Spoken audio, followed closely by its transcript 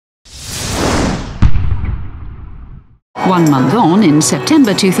1 month on, in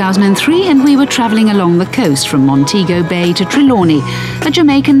September 2003, and we were travelling along the coast from Montego Bay to Trelawney, a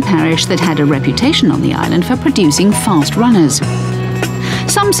Jamaican parish that had a reputation on the island for producing fast runners.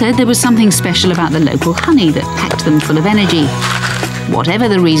 Some said there was something special about the local honey that packed them full of energy. Whatever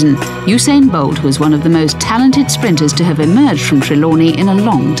the reason, Usain Bolt was one of the most talented sprinters to have emerged from Trelawney in a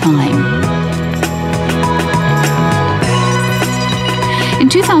long time. In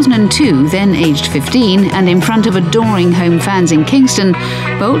 2002, then aged 15, and in front of adoring home fans in Kingston,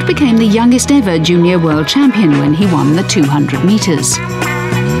 Bolt became the youngest ever junior world champion when he won the 200 metres.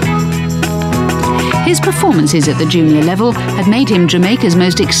 His performances at the junior level had made him Jamaica's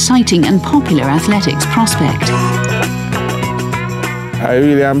most exciting and popular athletics prospect. I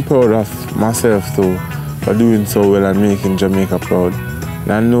really am proud of myself too for doing so well and making Jamaica proud.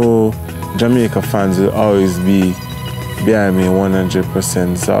 And I know Jamaica fans will always be behind me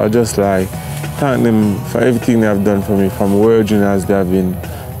 100%. So I just like thank them for everything they have done for me, from World Juniors they have been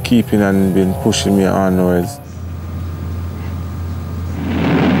keeping and been pushing me onwards.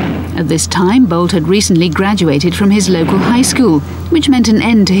 At this time, Bolt had recently graduated from his local high school, which meant an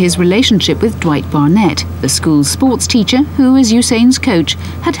end to his relationship with Dwight Barnett, the school's sports teacher who, as Usain's coach,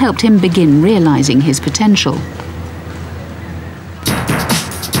 had helped him begin realising his potential.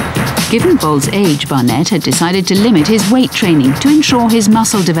 Given Bolt's age, Barnett had decided to limit his weight training to ensure his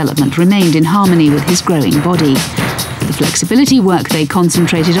muscle development remained in harmony with his growing body. The flexibility work they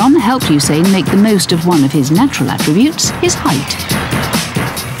concentrated on helped Usain make the most of one of his natural attributes, his height.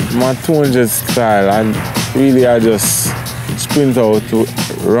 My 200 style, and really I just sprint out to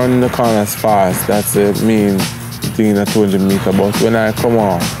run the corners fast. That's the main thing in a 200 meter. But when I come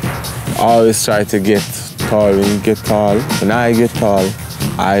off, I always try to get tall. When you get tall, when I get tall,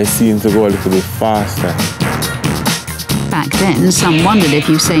 I seem to go a little bit faster. Back then, some wondered if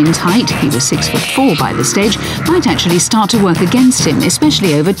Usain's height, he was 6'4" by this stage, might actually start to work against him,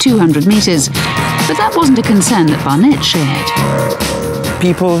 especially over 200 metres. But that wasn't a concern that Barnett shared.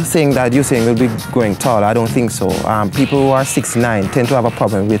 People saying that Usain will be going tall, I don't think so. People who are 6'9" tend to have a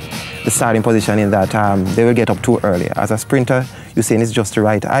problem with the starting position in that they will get up too early. As a sprinter, Usain is just the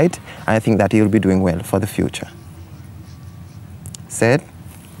right height, and I think that he'll be doing well for the future. Said,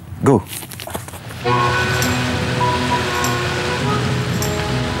 go.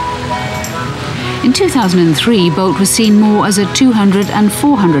 In 2003, Bolt was seen more as a 200 and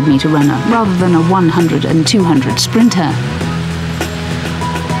 400 metre runner rather than a 100 and 200 sprinter.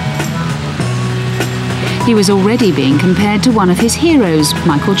 He was already being compared to one of his heroes,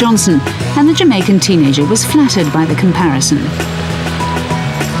 Michael Johnson, and the Jamaican teenager was flattered by the comparison.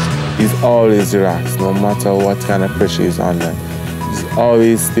 He's always relaxed, no matter what kind of pressure he's under. He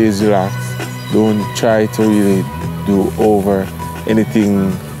always stays relaxed. Don't try to really do over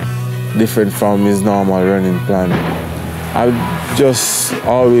anything different from his normal running plan. I just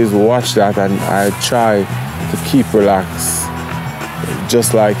always watch that and I try to keep relaxed,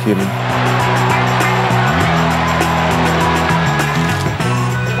 just like him.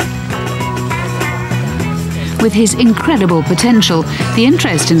 With his incredible potential, the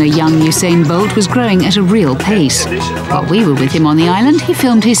interest in a young Usain Bolt was growing at a real pace. While we were with him on the island, he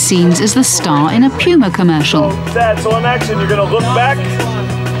filmed his scenes as the star in a Puma commercial. Dad, so in action, you're going to look back,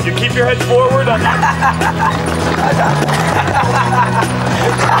 you keep your head forward.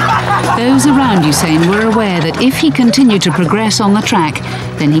 Those around Usain were aware that if he continued to progress on the track,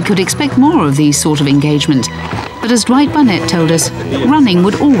 then he could expect more of these sort of engagements. But as Dwight Barnett told us, running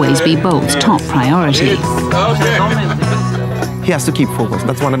would always be Bolt's top priority. He has to keep focused.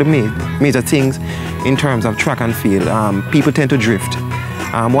 That's one of the major things in terms of track and field. People tend to drift.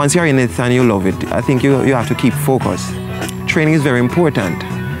 Once you're in it and you love it, I think you have to keep focused. Training is very important.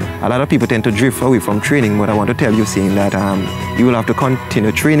 A lot of people tend to drift away from training, but I want to tell you, saying that you will have to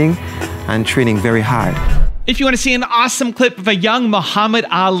continue training and training very hard. If you want to see an awesome clip of a young Muhammad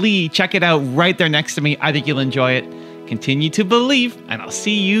Ali, check it out right there next to me. I think you'll enjoy it. Continue to believe, and I'll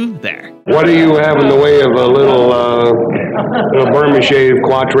see you there. What do you have in the way of a little Burma shave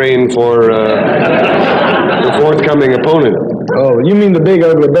quatrain for the forthcoming opponent? Oh, you mean the big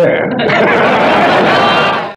ugly bear?